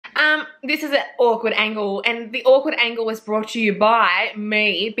This is an awkward angle, and the awkward angle was brought to you by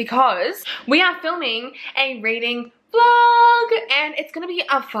me because we are filming a reading vlog and it's gonna be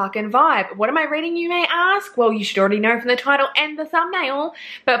a fucking vibe. What am I reading, you may ask? Well, you should already know from the title and the thumbnail,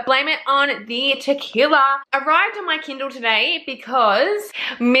 but Blame It on the Tequila arrived on my Kindle today because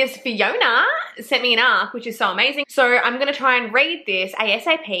Miss Fiona sent me an ARC, which is so amazing. So I'm gonna try and read this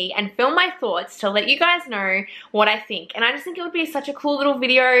ASAP and film my thoughts to let you guys know what I think. And I just think it would be such a cool little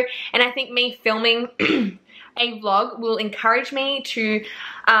video, and I think me filming a vlog will encourage me to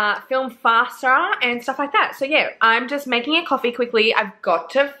film faster and stuff like that. So yeah, I'm just making a coffee quickly. I've got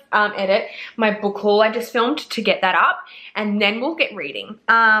to edit my book haul I just filmed to get that up, and then we'll get reading.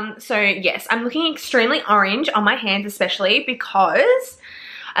 So yes, I'm looking extremely orange on my hands, especially because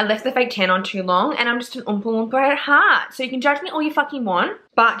I left the fake tan on too long and I'm just an Oompa Loompa at heart. So you can judge me all you fucking want,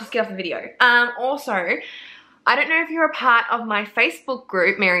 but just get off the video. Also, I don't know if you're a part of my Facebook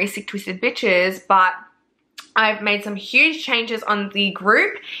group, Mary Sick Twisted Bitches, but I've made some huge changes on the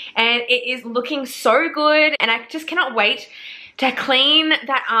group and it is looking so good, and I just cannot wait to clean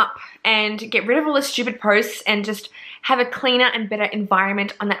that up and get rid of all the stupid posts and just have a cleaner and better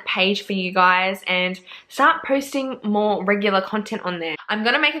environment on that page for you guys and start posting more regular content on there. I'm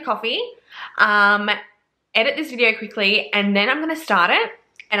gonna make a coffee, edit this video quickly, and then I'm gonna start it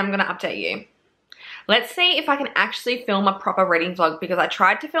and I'm gonna update you. Let's see if I can actually film a proper reading vlog, because I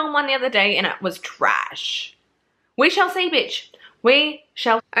tried to film one the other day and it was trash. We shall see, bitch. We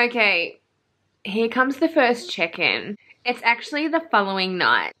shall. Okay, here comes the first check-in. It's actually the following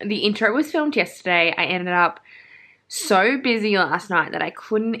night. The intro was filmed yesterday. I ended up so busy last night that I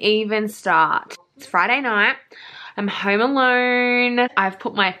couldn't even start. It's Friday night. I'm home alone. I've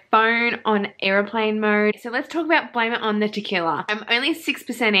put my phone on airplane mode. So let's talk about Blame It on the Tequila. I'm only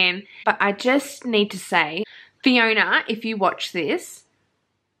 6% in, but I just need to say, Fiona, if you watch this,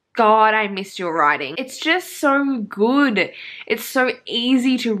 God, I missed your writing. It's just so good. It's so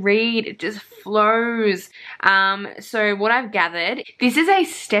easy to read. It just flows. So what I've gathered, this is a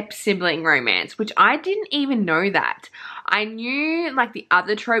step-sibling romance, which I didn't even know that. I knew like the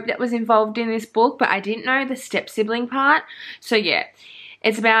other trope that was involved in this book, but I didn't know the step-sibling part. So yeah,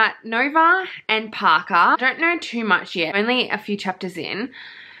 it's about Nova and Parker. I don't know too much yet, only a few chapters in.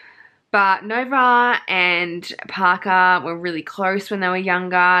 But Nova and Parker were really close when they were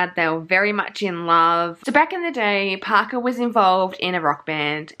younger. They were very much in love. So back in the day, Parker was involved in a rock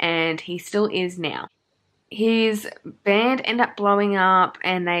band, and he still is now. His band ended up blowing up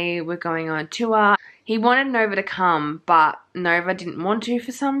and they were going on tour. He wanted Nova to come, but Nova didn't want to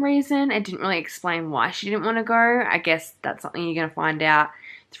for some reason. It didn't really explain why she didn't want to go. I guess that's something you're going to find out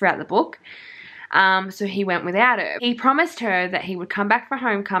throughout the book. So he went without her. He promised her that he would come back for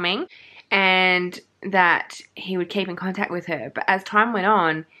homecoming and that he would keep in contact with her. But as time went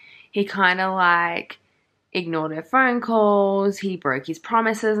on, he kind of like ignored her phone calls. He broke his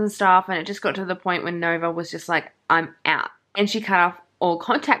promises and stuff. And it just got to the point when Nova was just like, I'm out. And she cut off all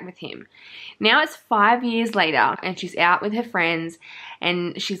contact with him. Now it's 5 years later and she's out with her friends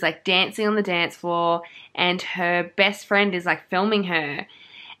and she's like dancing on the dance floor and her best friend is like filming her.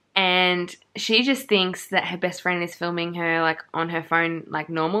 And she just thinks that her best friend is filming her like on her phone like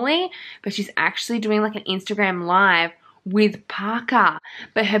normally, but she's actually doing like an Instagram live with Parker.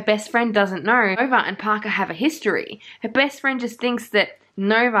 But her best friend doesn't know Nova and Parker have a history. Her best friend just thinks that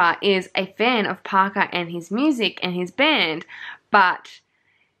Nova is a fan of Parker and his music and his band, but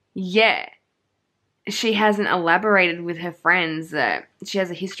yeah, she hasn't elaborated with her friends that she has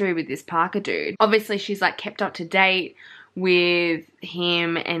a history with this Parker dude. Obviously she's like kept up to date with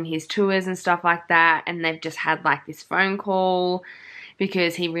him and his tours and stuff like that, and they've just had like this phone call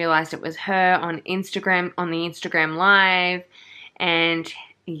because he realized it was her on Instagram, on the Instagram live. And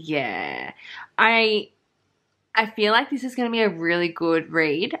yeah, I feel like this is going to be a really good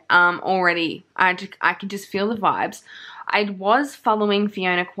read. Already I can just feel the vibes. I was following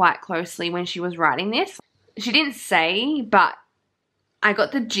Fiona quite closely when she was writing this. She didn't say, but I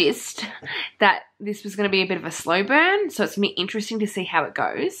got the gist that this was going to be a bit of a slow burn, so it's going to be interesting to see how it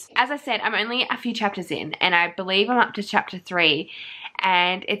goes. As I said, I'm only a few chapters in, and I believe I'm up to chapter 3,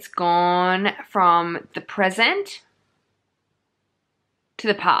 and it's gone from the present to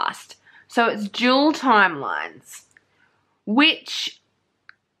the past. So it's dual timelines, which,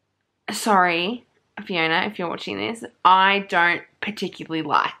 sorry, Fiona, if you're watching this, I don't particularly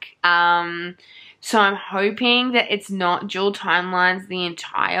like. So I'm hoping that it's not dual timelines the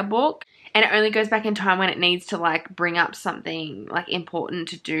entire book, and it only goes back in time when it needs to like bring up something like important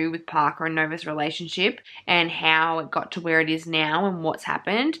to do with Parker and Nova's relationship and how it got to where it is now and what's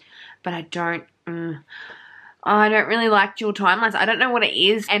happened. But I don't, Oh, I don't really like dual timelines. I don't know what it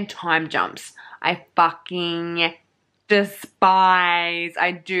is. And time jumps. I fucking despise.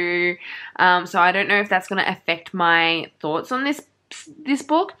 I do. So I don't know if that's going to affect my thoughts on this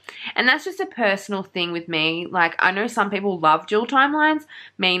book. And that's just a personal thing with me. Like, I know some people love dual timelines.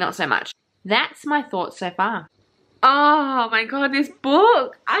 Me, not so much. That's my thoughts so far. Oh my god, this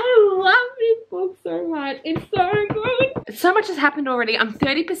book. I love this book so much. It's so good. So much has happened already. I'm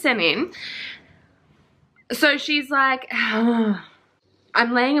 30% in. So she's like, I'm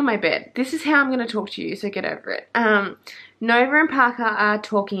laying on my bed. This is how I'm going to talk to you, so get over it. Nova and Parker are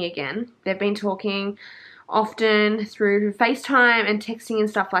talking again. They've been talking often through FaceTime and texting and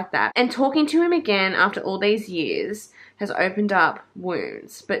stuff like that. And talking to him again after all these years has opened up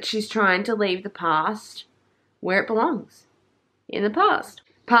wounds. But she's trying to leave the past where it belongs, in the past.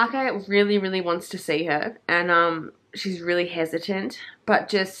 Parker really, really wants to see her, and she's really hesitant, but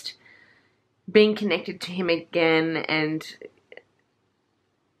just being connected to him again and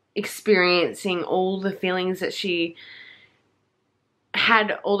experiencing all the feelings that she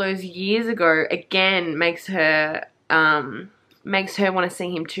had all those years ago again makes her want to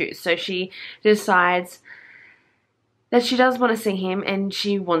see him too. So she decides that she does want to see him and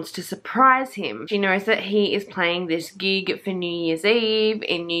she wants to surprise him. She knows that he is playing this gig for New Year's Eve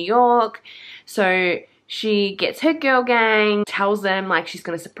in New York. So she gets her girl gang, tells them like she's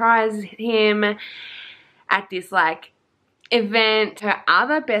going to surprise him at this like event. Her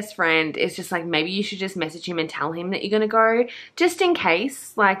other best friend is just like, maybe you should just message him and tell him that you're going to go, just in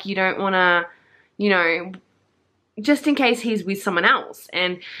case, like you don't want to, you know, just in case he's with someone else.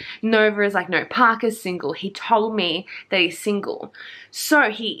 And Nova is like, no, Parker's single. He told me that he's single. So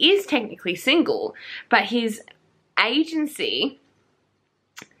he is technically single, but his agency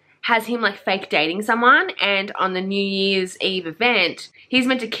has him like fake dating someone, and on the New Year's Eve event, he's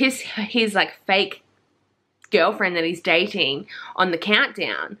meant to kiss his like fake girlfriend that he's dating on the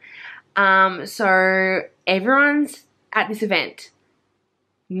countdown. So everyone's at this event.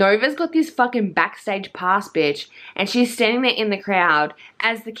 Nova's got this fucking backstage pass, bitch, and she's standing there in the crowd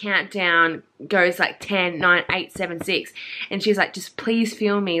as the countdown goes like 10, 9, 8, 7, 6, and she's like, just please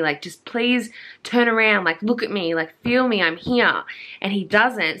feel me, like just please turn around, like look at me, like feel me, I'm here. And he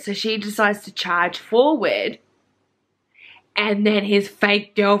doesn't, so she decides to charge forward, and then his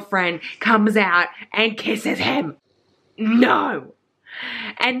fake girlfriend comes out and kisses him. No.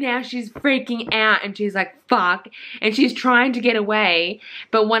 And now she's freaking out and she's like, fuck. And she's trying to get away.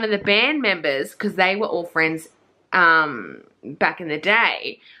 But one of the band members, because they were all friends back in the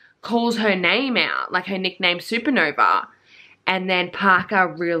day, calls her name out, like her nickname Supernova. And then Parker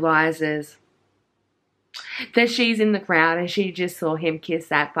realizes that she's in the crowd and she just saw him kiss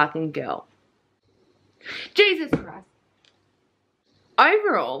that fucking girl. Jesus Christ.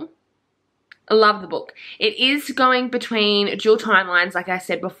 Overall, I love the book. It is going between dual timelines, like I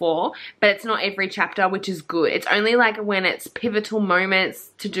said before, but it's not every chapter, which is good. It's only like when it's pivotal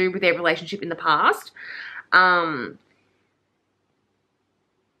moments to do with their relationship in the past. And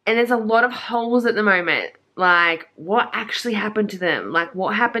there's a lot of holes at the moment. Like, what actually happened to them? Like,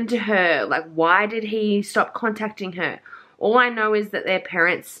 what happened to her? Like, why did he stop contacting her? All I know is that their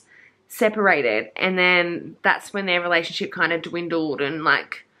parents separated, and then that's when their relationship kind of dwindled, and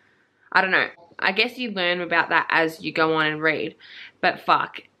like, I don't know. I guess you learn about that as you go on and read. But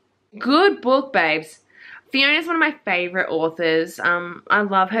fuck. Good book, babes. Fiona's one of my favorite authors. I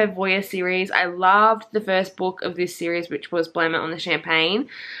love her Voyeur series. I loved the first book of this series, which was Blame It on the Champagne.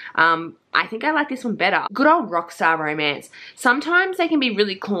 I think I like this one better. Good old rockstar romance. Sometimes they can be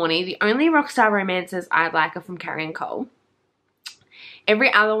really corny. The only rockstar romances I like are from Carrie and Cole.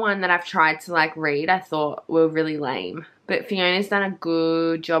 Every other one that I've tried to like read, I thought were really lame. But Fiona's done a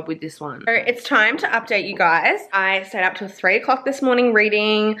good job with this one. So it's time to update you guys. I stayed up till 3 o'clock this morning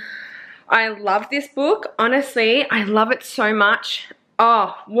reading. I love this book. Honestly, I love it so much.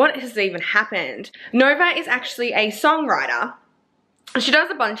 Oh, what has even happened? Nova is actually a songwriter. She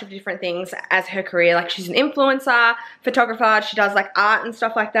does a bunch of different things as her career. Like, she's an influencer, photographer, she does like art and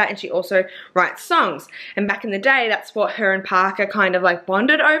stuff like that, and she also writes songs. And back in the day, that's what her and Parker kind of like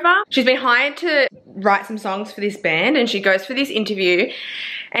bonded over. She's been hired to write some songs for this band, and she goes for this interview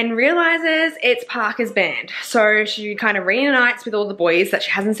and realizes it's Parker's band. So she kind of reunites with all the boys that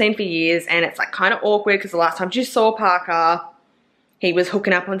she hasn't seen for years, and it's like kind of awkward because the last time she saw Parker, he was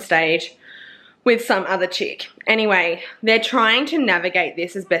hooking up on stage with some other chick. Anyway, they're trying to navigate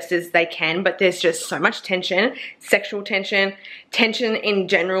this as best as they can, but there's just so much tension, sexual tension, tension in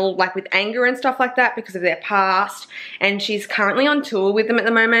general, like with anger and stuff like that because of their past. And she's currently on tour with them at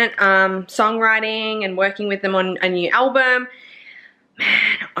the moment, songwriting and working with them on a new album.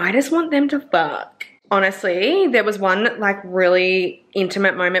 Man, I just want them to fuck. Honestly, there was one like really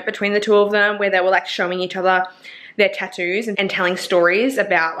intimate moment between the two of them where they were like showing each other their tattoos and telling stories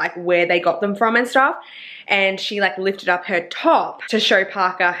about like where they got them from and stuff. And she like lifted up her top to show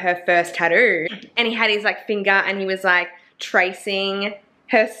Parker her first tattoo. And he had his like finger and he was like tracing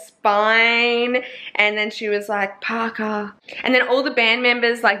her spine, and then she was like, Parker. And then all the band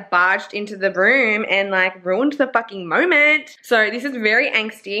members like barged into the room and like ruined the fucking moment. So this is very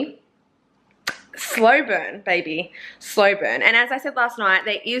angsty. Slow burn, baby. Slow burn. And as I said last night,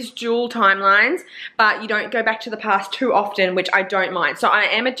 there is dual timelines, but you don't go back to the past too often, which I don't mind. So I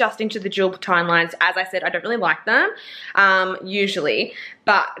am adjusting to the dual timelines. As I said, I don't really like them, usually.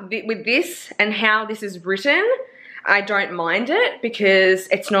 But with this and how this is written, I don't mind it because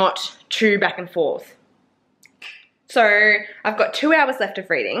it's not too back and forth. So I've got 2 hours left of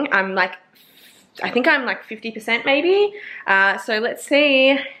reading. I think I'm like 50% maybe. So let's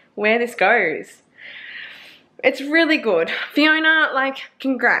see where this goes. It's really good. Fiona, like,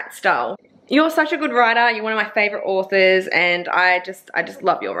 congrats, doll. You're such a good writer. You're one of my favorite authors, and I just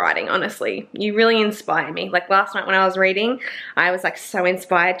love your writing, honestly. You really inspire me. Like last night when I was reading, I was like so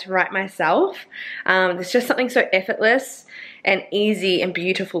inspired to write myself. There's just something so effortless and easy and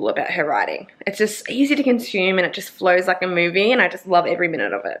beautiful about her writing. It's just easy to consume and it just flows like a movie, and I just love every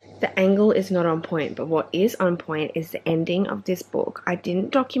minute of it. The angle is not on point, but what is on point is the ending of this book. I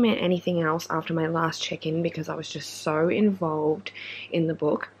didn't document anything else after my last check-in because I was just so involved in the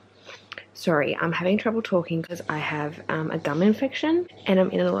book. Sorry, I'm having trouble talking because I have a gum infection and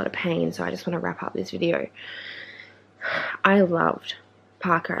I'm in a lot of pain, so I just want to wrap up this video. I loved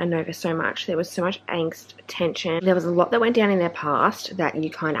Parker and Nova so much. There was so much angst, tension. There was a lot that went down in their past that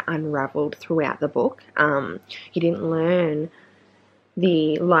you kind of unraveled throughout the book. You didn't learn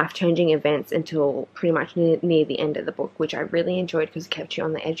the life-changing events until pretty much near the end of the book, which I really enjoyed because it kept you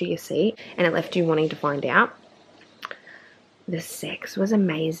on the edge of your seat and it left you wanting to find out. The sex was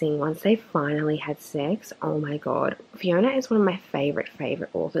amazing. Once they finally had sex, oh my god. Fiona is one of my favorite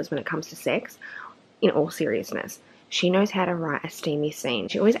authors when it comes to sex, in all seriousness. She knows how to write a steamy scene.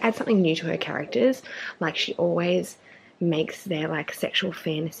 She always adds something new to her characters. Like, she always makes their like sexual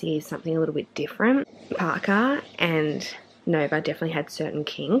fantasies something a little bit different. Parker and Nova definitely had certain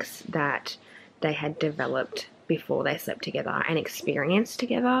kinks that they had developed before they slept together and experienced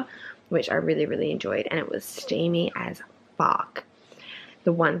together, which I really enjoyed, and it was steamy as fuck.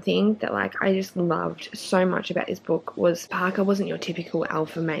 The one thing that like I just loved so much about this book was Parker wasn't your typical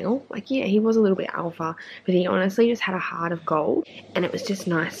alpha male. Like, yeah, he was a little bit alpha, but he honestly just had a heart of gold, and it was just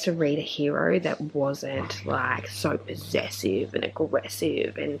nice to read a hero that wasn't like so possessive and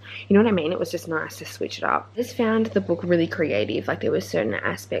aggressive, and you know what I mean? It was just nice to switch it up. I just found the book really creative. Like, there were certain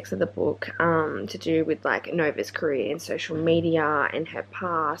aspects of the book to do with like Nova's career in social media and her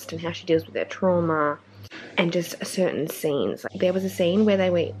past and how she deals with her trauma. And just certain scenes. Like, there was a scene where they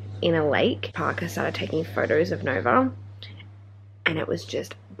were in a lake. Parker started taking photos of Nova, and it was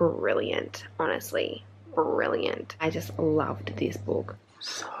just brilliant. Honestly, brilliant. I just loved this book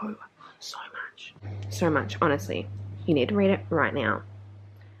so much. So much, honestly. You need to read it right now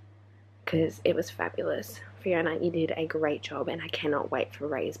because it was fabulous. Fiona, you did a great job, and I cannot wait for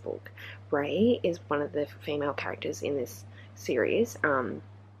Ray's book. Ray is one of the female characters in this series.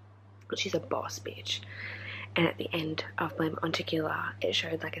 She's a boss bitch. And at the end of Blame on Tequila, it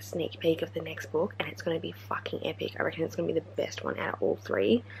showed like a sneak peek of the next book, and it's going to be fucking epic. I reckon it's going to be the best one out of all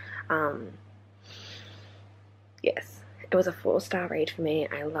 3. Yes, it was a 4-star read for me.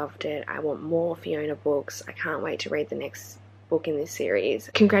 I loved it. I want more Fiona books. I can't wait to read the next book in this series.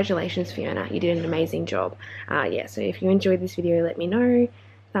 Congratulations, Fiona. You did an amazing job. Yeah, so if you enjoyed this video, let me know.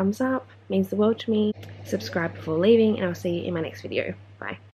 Thumbs up. Means the world to me. Subscribe before leaving, and I'll see you in my next video. Bye.